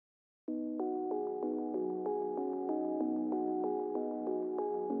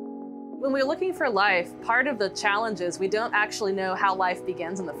When we're looking for life, part of the challenge is we don't actually know how life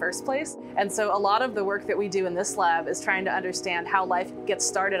begins in the first place. And so a lot of the work that we do in this lab is trying to understand how life gets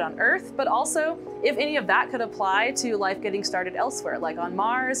started on Earth, but also if any of that could apply to life getting started elsewhere, like on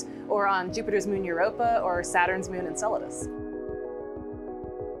Mars or on Jupiter's moon Europa or Saturn's moon Enceladus.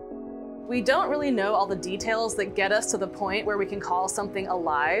 We don't really know all the details that get us to the point where we can call something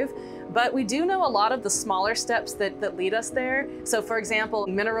alive, but we do know a lot of the smaller steps that lead us there. So for example,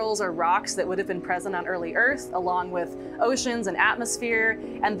 minerals or rocks that would have been present on early Earth, along with oceans and atmosphere,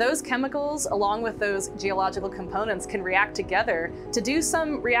 and those chemicals, along with those geological components, can react together to do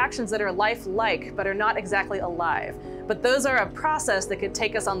some reactions that are life-like, but are not exactly alive. But those are a process that could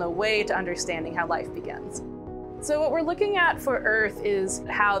take us on the way to understanding how life begins. So what we're looking at for Earth is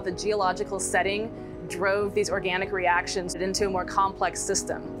how the geological setting drove these organic reactions into a more complex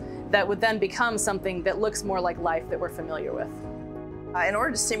system that would then become something that looks more like life that we're familiar with. In order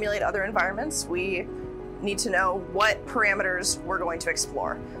to simulate other environments, we need to know what parameters we're going to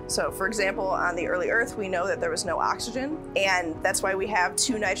explore. So for example, on the early Earth, we know that there was no oxygen, and that's why we have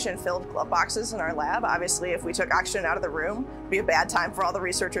 2 nitrogen-filled glove boxes in our lab. Obviously, if we took oxygen out of the room, it'd be a bad time for all the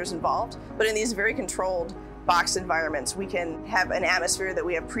researchers involved. But in these very controlled box environments, we can have an atmosphere that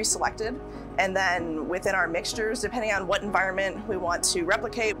we have pre-selected, and then within our mixtures, depending on what environment we want to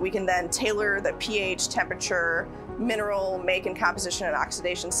replicate, we can then tailor the pH, temperature, mineral make and composition and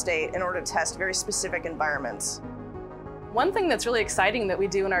oxidation state in order to test very specific environments. One thing that's really exciting that we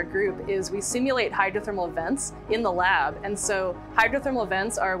do in our group is we simulate hydrothermal vents in the lab. And so hydrothermal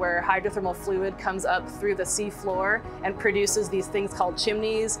vents are where hydrothermal fluid comes up through the sea floor and produces these things called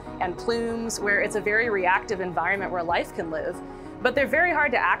chimneys and plumes, where it's a very reactive environment where life can live. But they're very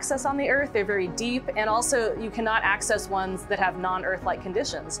hard to access on the Earth, they're very deep, and also you cannot access ones that have non-Earth-like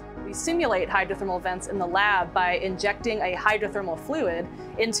conditions. We simulate hydrothermal vents in the lab by injecting a hydrothermal fluid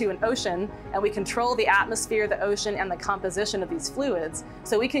into an ocean, and we control the atmosphere, the ocean, and the composition of these fluids.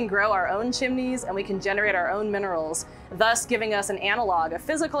 So we can grow our own chimneys and we can generate our own minerals, thus giving us an analog, a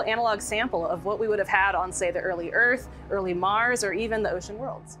physical analog sample of what we would have had on, say, the early Earth, early Mars, or even the ocean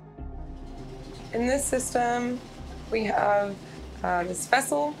worlds. In this system, we have this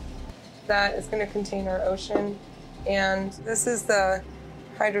vessel that is going to contain our ocean, and this is the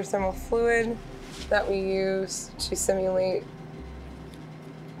hydrothermal fluid that we use to simulate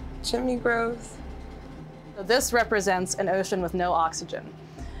chimney growth. So this represents an ocean with no oxygen.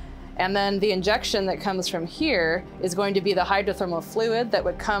 And then the injection that comes from here is going to be the hydrothermal fluid that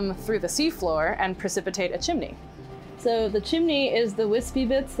would come through the seafloor and precipitate a chimney. So the chimney is the wispy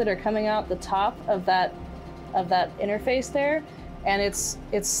bits that are coming out the top of that interface there. And it's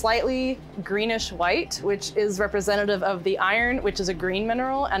slightly greenish white, which is representative of the iron, which is a green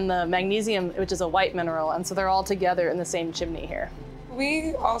mineral, and the magnesium, which is a white mineral. And so they're all together in the same chimney here.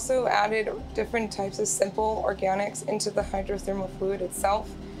 We also added different types of simple organics into the hydrothermal fluid itself.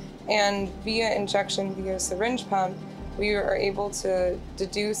 And via injection, via syringe pump, we are able to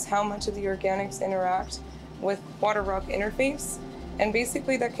deduce how much of the organics interact with water-rock interface. And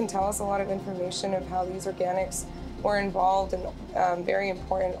basically that can tell us a lot of information of how these organics were involved in very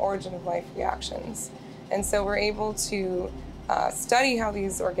important origin of life reactions. And so we're able to study how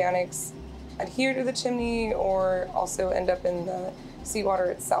these organics adhere to the chimney or also end up in the seawater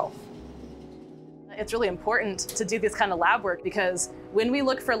itself. It's really important to do this kind of lab work because when we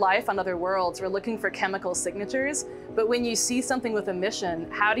look for life on other worlds, we're looking for chemical signatures. But when you see something with emission,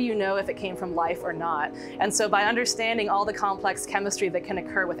 how do you know if it came from life or not? And so by understanding all the complex chemistry that can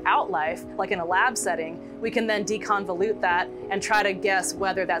occur without life, like in a lab setting, we can then deconvolute that and try to guess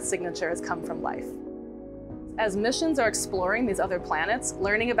whether that signature has come from life. As missions are exploring these other planets,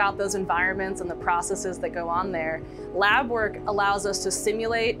 learning about those environments and the processes that go on there, lab work allows us to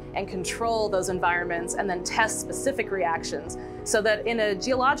simulate and control those environments and then test specific reactions. So that in a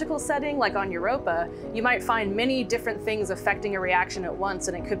geological setting, like on Europa, you might find many different things affecting a reaction at once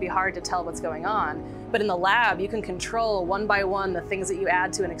and it could be hard to tell what's going on. But in the lab, you can control one by one the things that you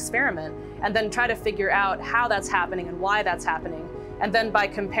add to an experiment and then try to figure out how that's happening and why that's happening. And then by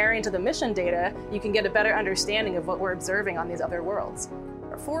comparing to the mission data, you can get a better understanding of what we're observing on these other worlds.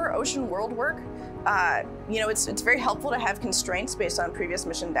 For ocean world work, it's very helpful to have constraints based on previous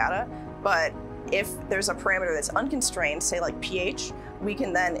mission data, but if there's a parameter that's unconstrained, say like pH, we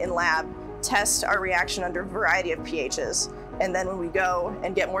can then in lab test our reaction under a variety of pHs. And then when we go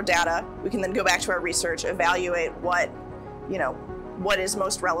and get more data, we can then go back to our research, evaluate what is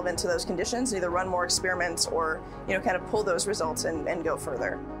most relevant to those conditions, either run more experiments or kind of pull those results and go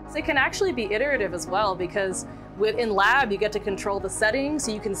further. It can actually be iterative as well because In lab, you get to control the setting,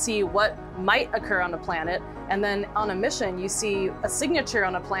 so you can see what might occur on a planet, and then on a mission, you see a signature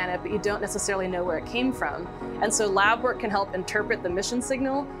on a planet, but you don't necessarily know where it came from. And so lab work can help interpret the mission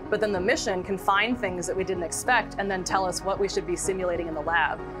signal, but then the mission can find things that we didn't expect and then tell us what we should be simulating in the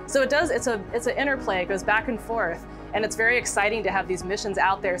lab. So it's an interplay, it goes back and forth, and it's very exciting to have these missions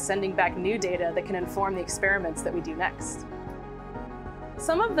out there sending back new data that can inform the experiments that we do next.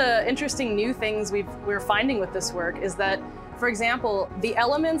 Some of the interesting new things we're finding with this work is that, for example, the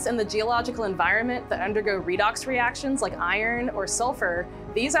elements in the geological environment that undergo redox reactions like iron or sulfur,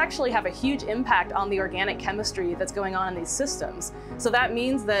 these actually have a huge impact on the organic chemistry that's going on in these systems. So that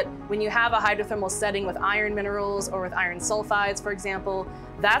means that when you have a hydrothermal setting with iron minerals or with iron sulfides, for example,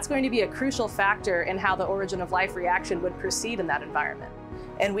 that's going to be a crucial factor in how the origin of life reaction would proceed in that environment.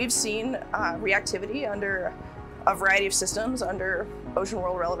 And we've seen reactivity under a variety of systems under ocean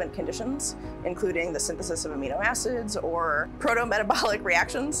world relevant conditions, including the synthesis of amino acids or proto-metabolic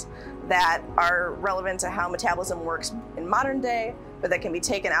reactions that are relevant to how metabolism works in modern day, but that can be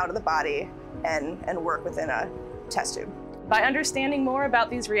taken out of the body and work within a test tube. By understanding more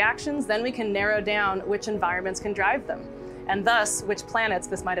about these reactions, then we can narrow down which environments can drive them, and thus which planets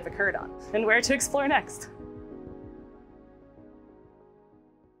this might have occurred on, and where to explore next.